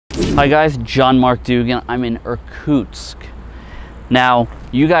Hi guys, John Mark Dougan. I'm in Irkutsk. Now,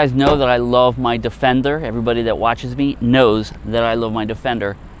 you guys know that I love my Defender. Everybody that watches me knows that I love my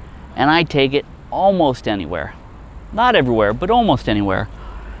Defender. And I take it almost anywhere. Not everywhere, but almost anywhere.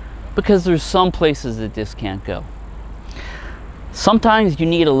 Because there's some places that this can't go. Sometimes you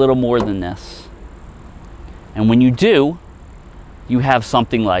need a little more than this. And when you do, you have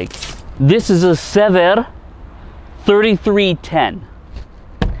something like, this is a Sever 3310.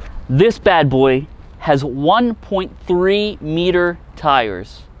 This bad boy has 1.3 meter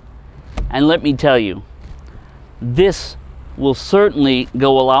tires. And let me tell you, this will certainly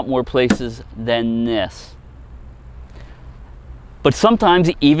go a lot more places than this. But sometimes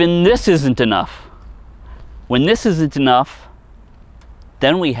even this isn't enough. When this isn't enough,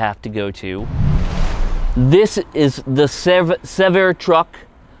 then we have to go to, this is the SeverTrucks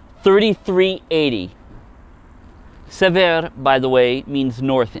 3380. Sever, by the way, means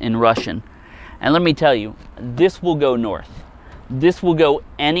north in Russian. And let me tell you, this will go north. This will go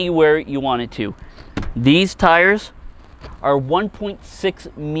anywhere you want it to. These tires are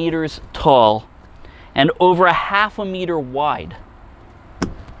 1.6 meters tall and over a ½ meter wide.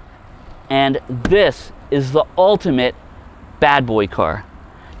 And this is the ultimate bad boy car.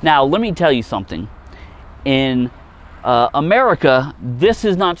 Now, let me tell you something. In America, this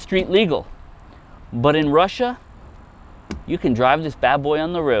is not street legal. But in Russia, you can drive this bad boy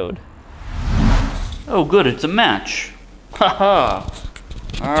on the road. Oh good, it's a match. Haha.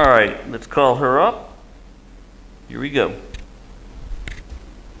 All right, let's call her up. Here we go.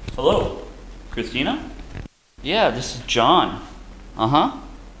 Hello, Christina? Yeah, this is John. Uh-huh.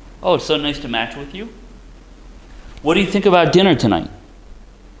 Oh, it's so nice to match with you. What do you think about dinner tonight?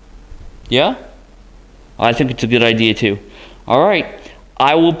 Yeah? I think it's a good idea too. All right,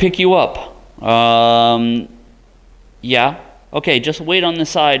 I will pick you up. Yeah? Okay, just wait on the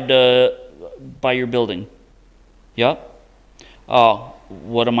side by your building. Yep. Oh,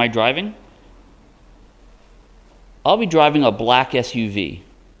 what am I driving? I'll be driving a black SUV.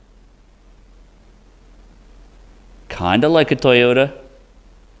 Kinda like a Toyota.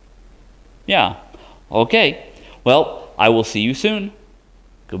 Yeah. Okay. Well, I will see you soon.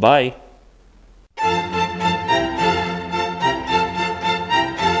 Goodbye.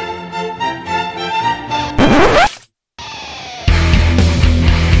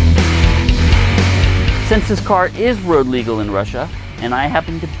 Since this car is road legal in Russia, and I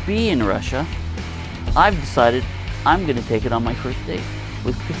happen to be in Russia, I've decided I'm going to take it on my first date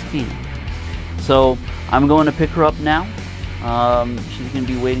with Christina. So I'm going to pick her up now. She's going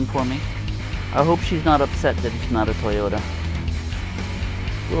to be waiting for me. I hope she's not upset that it's not a Toyota.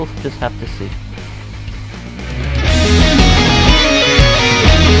 We'll just have to see.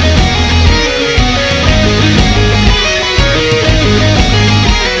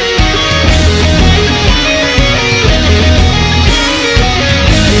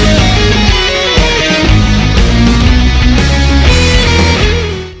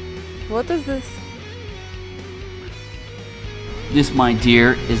 What is this? This, my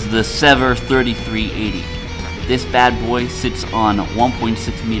dear, is the Sever 3380. This bad boy sits on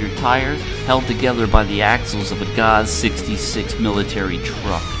 1.6 meter tires held together by the axles of a Gaz 66 military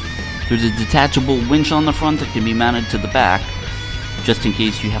truck. There's a detachable winch on the front that can be mounted to the back, just in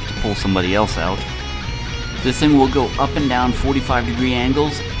case you have to pull somebody else out. This thing will go up and down 45-degree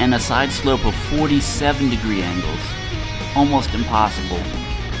angles and a side slope of 47-degree angles. Almost impossible.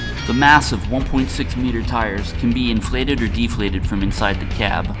 The massive 1.6 meter tires can be inflated or deflated from inside the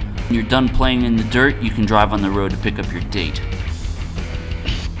cab. When you're done playing in the dirt, you can drive on the road to pick up your date.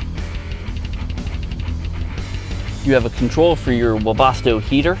 You have a control for your Webasto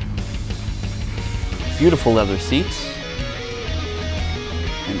heater, beautiful leather seats,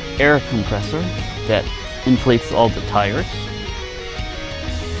 an air compressor that inflates all the tires,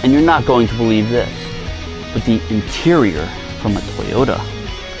 and you're not going to believe this, but the interior from a Toyota.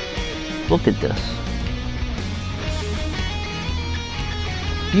 Look at this.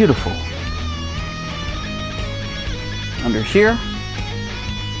 Beautiful. Under here,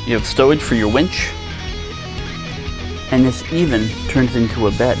 you have stowage for your winch, and this even turns into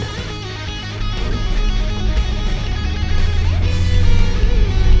a bed.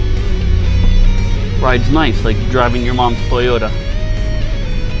 Rides nice, like driving your mom's Toyota.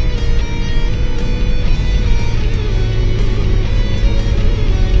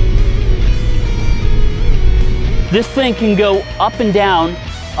 This thing can go up and down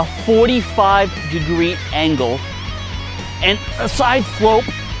a 45-degree angle and a side slope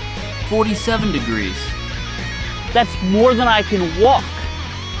 47 degrees. That's more than I can walk.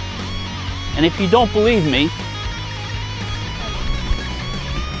 And if you don't believe me,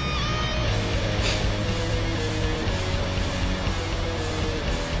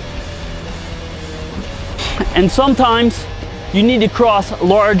 And sometimes you need to cross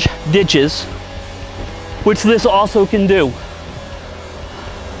large ditches, which this also can do.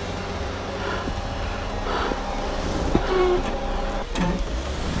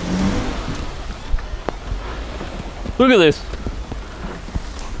 Look at this.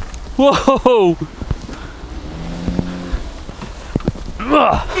 Whoa!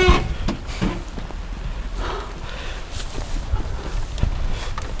 Ugh.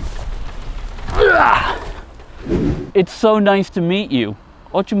 It's so nice to meet you.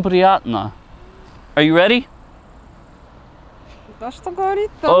 Очень приятно. Are you ready? Да что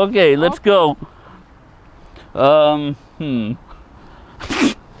говорит-то? Okay, let's go.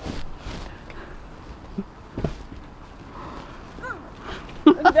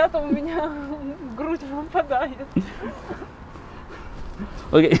 Ребята, у меня грудь выпадает.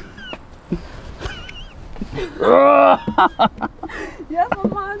 Okay. Я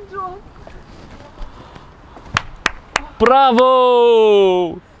сама, Джон.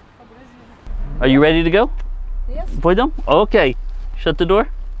 Bravo! Are you ready to go? Yes. Пойдем? Okay. Shut the door.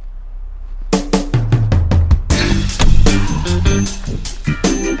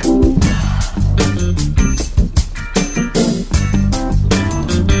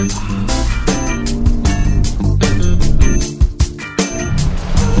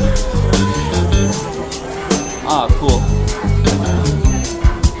 Cool.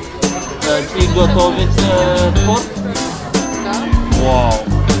 Ты готовить торт? Да. Вау.